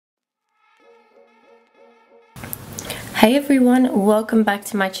Hey everyone, welcome back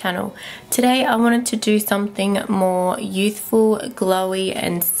to my channel. Today I wanted to do something more youthful, glowy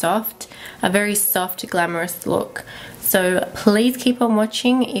and soft, a very soft, glamorous look. So please keep on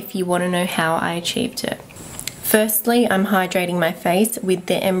watching if you want to know how I achieved it. Firstly, I'm hydrating my face with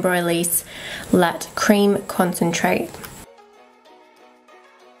the Embryolisse Latte Cream Concentrate.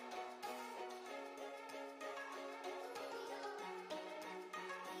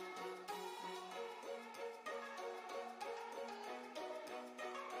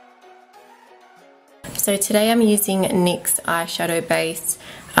 So today I'm using NYX eyeshadow base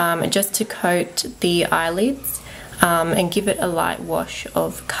just to coat the eyelids and give it a light wash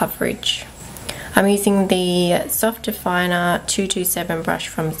of coverage. I'm using the Soft Definer 227 brush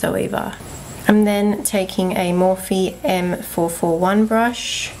from Zoeva. I'm then taking a Morphe M441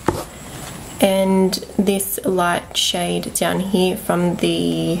 brush and this light shade down here from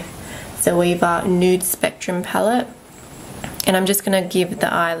the Zoeva Nude Spectrum palette. And I'm just going to give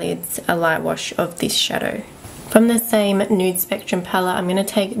the eyelids a light wash of this shadow. From the same Nude Spectrum palette, I'm going to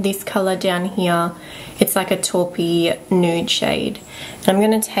take this colour down here. It's like a taupey nude shade. And I'm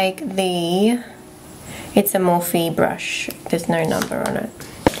going to take it's a Morphe brush. There's no number on it.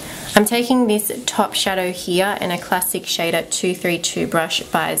 I'm taking this top shadow here and a classic shader 232 brush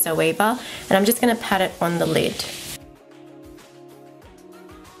by Zoeva. And I'm just going to pat it on the lid.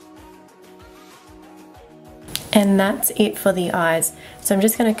 And that's it for the eyes. So I'm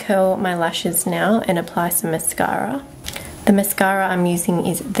just going to curl my lashes now and apply some mascara. The mascara I'm using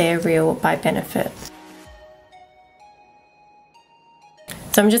is They're Real by Benefit.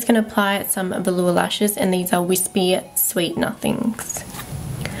 So I'm just going to apply some velour lashes, and these are wispy sweet nothings.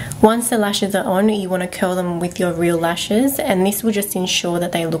 Once the lashes are on, you want to curl them with your real lashes, and this will just ensure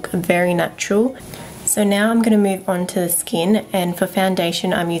that they look very natural. So now I'm going to move on to the skin, and for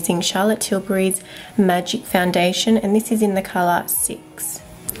foundation I'm using Charlotte Tilbury's Magic Foundation, and this is in the colour 6.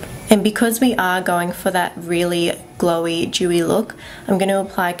 And because we are going for that really glowy, dewy look, I'm going to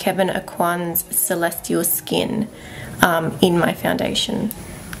apply Kevyn Aucoin's Celestial Skin in my foundation.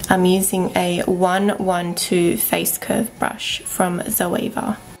 I'm using a 112 face curve brush from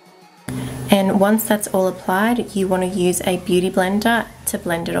Zoeva. And once that's all applied, you want to use a beauty blender to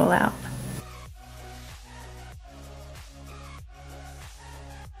blend it all out.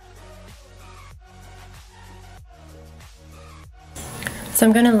 So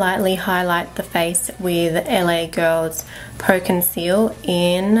I'm going to lightly highlight the face with LA Girl's Pro Conceal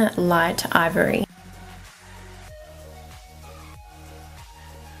in Light Ivory.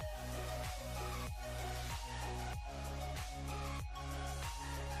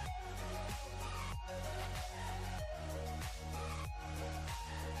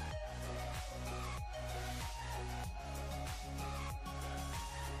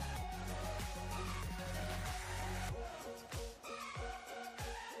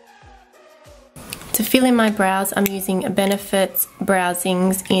 To fill in my brows, I'm using Benefit's Brow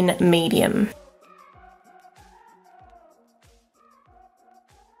Zings in medium.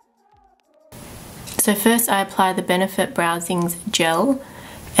 So first I apply the Benefit Brow Zings gel,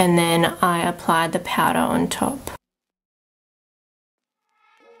 and then I apply the powder on top.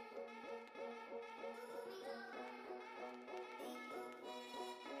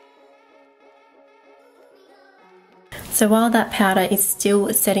 So while that powder is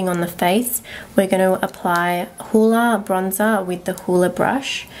still setting on the face, we're going to apply Hoola Bronzer with the Hoola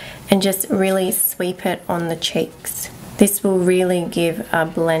brush and just really sweep it on the cheeks. This will really give a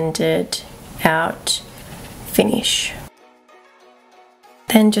blended out finish.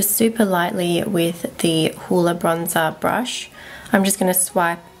 Then just super lightly with the Hoola Bronzer brush, I'm just going to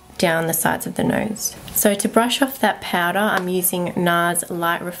swipe down the sides of the nose. So to brush off that powder, I'm using Nars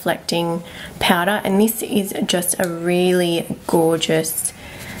Light Reflecting Powder, and this is just a really gorgeous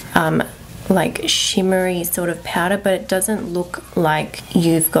like shimmery sort of powder, but it doesn't look like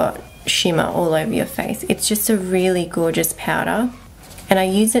you've got shimmer all over your face. It's just a really gorgeous powder, and I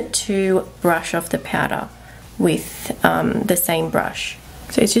use it to brush off the powder with the same brush.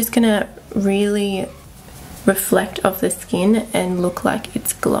 So it's just gonna really reflect off the skin and look like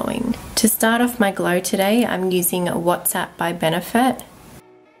it's glowing. To start off my glow today, I'm using WhatsApp by Benefit.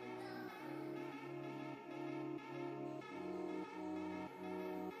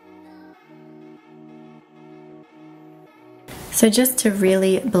 So just to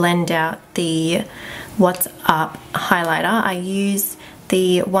really blend out the What's Up highlighter, I use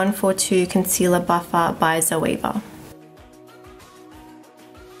the 142 Concealer Buffer by Zoeva.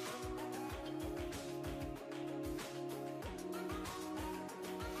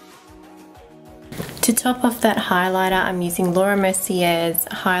 To top off that highlighter, I'm using Laura Mercier's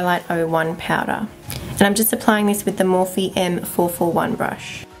Highlight 01 powder. And I'm just applying this with the Morphe M441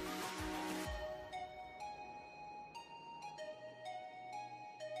 brush.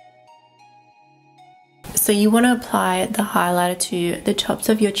 So you want to apply the highlighter to the tops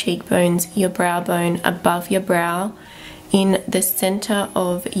of your cheekbones, your brow bone, above your brow, in the center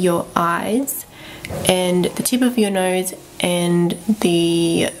of your eyes, and the tip of your nose, and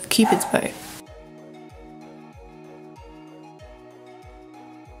the Cupid's bow.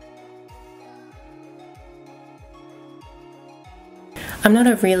 I'm not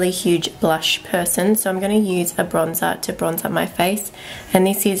a really huge blush person, so I'm going to use a bronzer to bronze up my face, and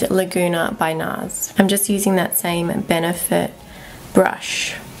this is Laguna by Nars. I'm just using that same Benefit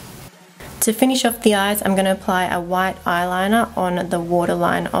brush. To finish off the eyes, I'm going to apply a white eyeliner on the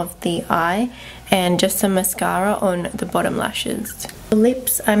waterline of the eye and just some mascara on the bottom lashes. For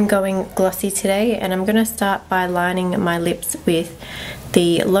lips, I'm going glossy today, and I'm going to start by lining my lips with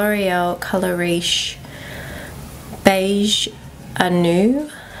the L'Oreal Color Riche Beige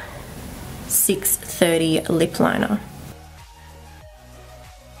NUDE 630 lip liner.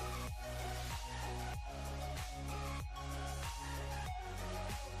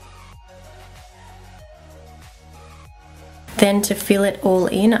 Then to fill it all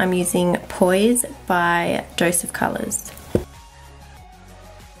in, I'm using Poise by Dose of Colors.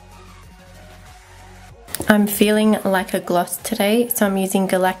 I'm feeling like a gloss today, so I'm using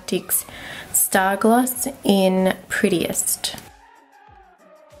Girlactik's Star Gloss in Prettiest.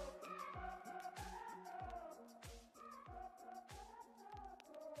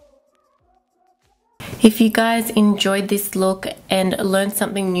 If you guys enjoyed this look and learned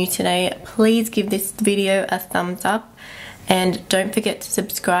something new today, please give this video a thumbs up and don't forget to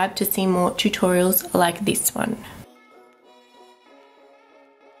subscribe to see more tutorials like this one.